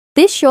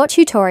This short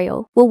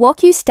tutorial will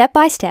walk you step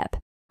by step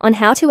on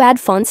how to add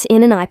fonts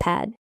in an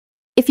iPad.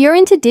 If you're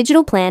into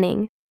digital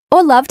planning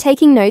or love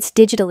taking notes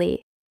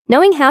digitally,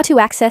 knowing how to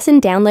access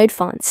and download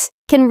fonts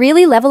can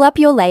really level up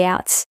your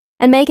layouts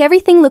and make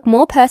everything look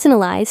more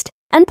personalized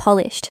and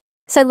polished.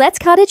 So let's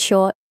cut it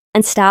short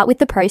and start with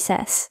the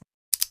process.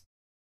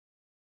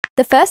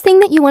 The first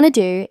thing that you want to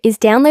do is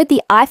download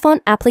the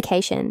iFont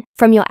application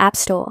from your App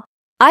Store.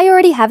 I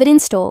already have it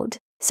installed,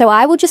 so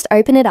I will just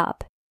open it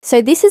up. So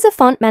this is a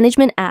font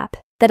management app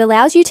that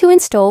allows you to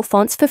install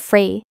fonts for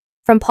free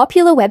from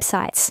popular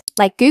websites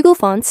like Google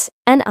Fonts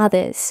and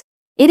others.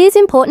 It is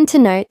important to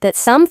note that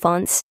some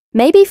fonts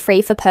may be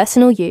free for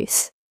personal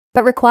use,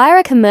 but require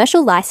a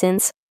commercial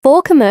license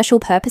for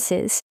commercial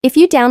purposes if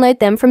you download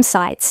them from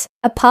sites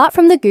apart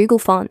from the Google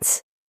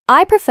Fonts.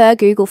 I prefer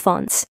Google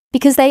Fonts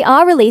because they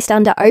are released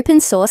under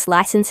open source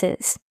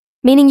licenses,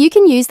 meaning you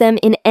can use them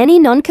in any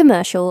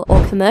non-commercial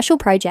or commercial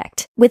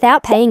project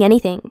without paying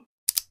anything.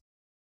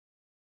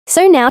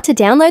 So now to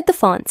download the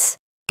fonts,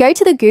 go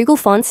to the Google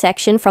Fonts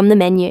section from the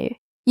menu.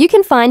 You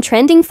can find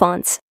trending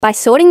fonts by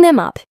sorting them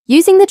up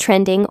using the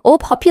trending or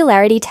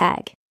popularity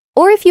tag.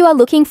 Or if you are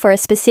looking for a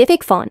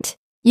specific font,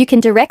 you can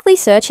directly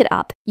search it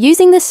up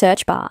using the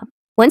search bar.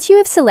 Once you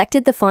have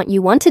selected the font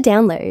you want to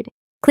download,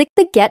 click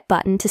the Get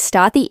button to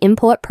start the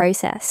import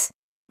process.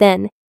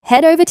 Then,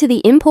 head over to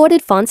the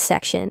Imported Fonts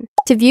section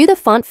to view the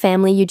font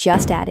family you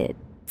just added.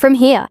 From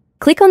here,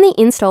 click on the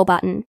Install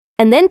button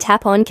and then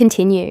tap on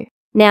Continue.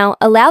 Now,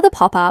 allow the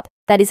pop-up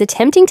that is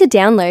attempting to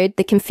download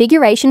the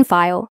configuration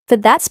file for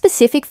that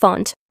specific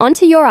font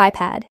onto your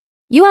iPad.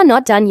 You are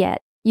not done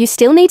yet. You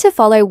still need to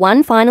follow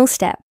one final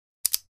step.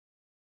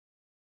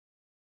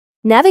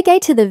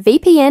 Navigate to the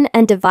VPN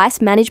and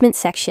Device Management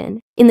section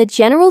in the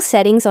General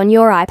Settings on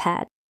your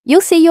iPad.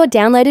 You'll see your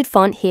downloaded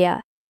font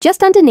here,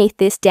 just underneath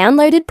this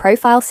Downloaded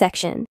Profile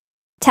section.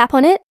 Tap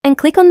on it and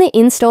click on the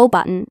Install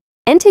button.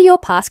 Enter your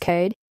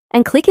passcode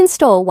and click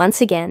Install once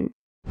again.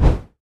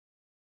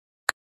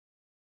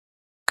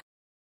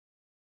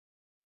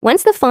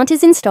 Once the font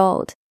is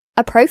installed,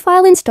 a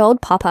Profile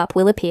Installed pop-up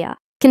will appear,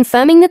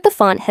 confirming that the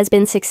font has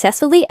been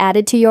successfully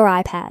added to your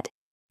iPad.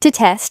 To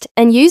test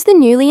and use the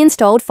newly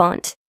installed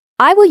font,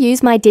 I will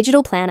use my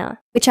digital planner,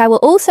 which I will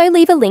also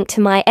leave a link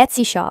to my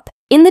Etsy shop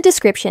in the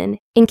description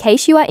in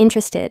case you are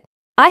interested.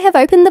 I have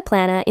opened the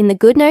planner in the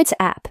Goodnotes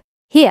app.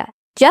 Here,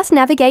 just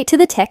navigate to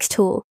the text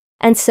tool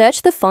and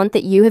search the font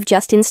that you have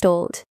just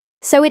installed.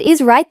 So it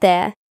is right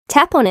there.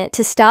 Tap on it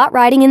to start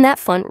writing in that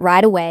font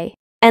right away.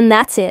 And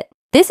that's it.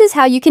 This is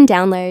how you can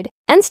download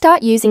and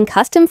start using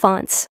custom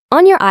fonts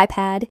on your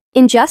iPad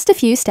in just a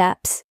few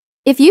steps.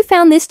 If you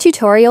found this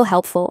tutorial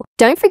helpful,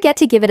 don't forget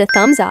to give it a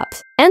thumbs up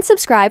and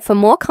subscribe for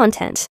more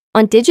content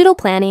on digital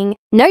planning,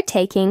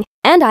 note-taking,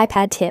 and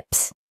iPad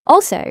tips.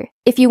 Also,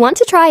 if you want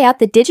to try out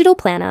the digital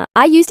planner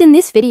I used in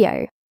this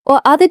video or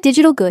other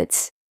digital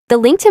goods, the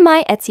link to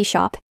my Etsy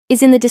shop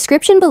is in the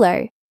description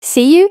below.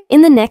 See you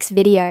in the next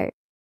video.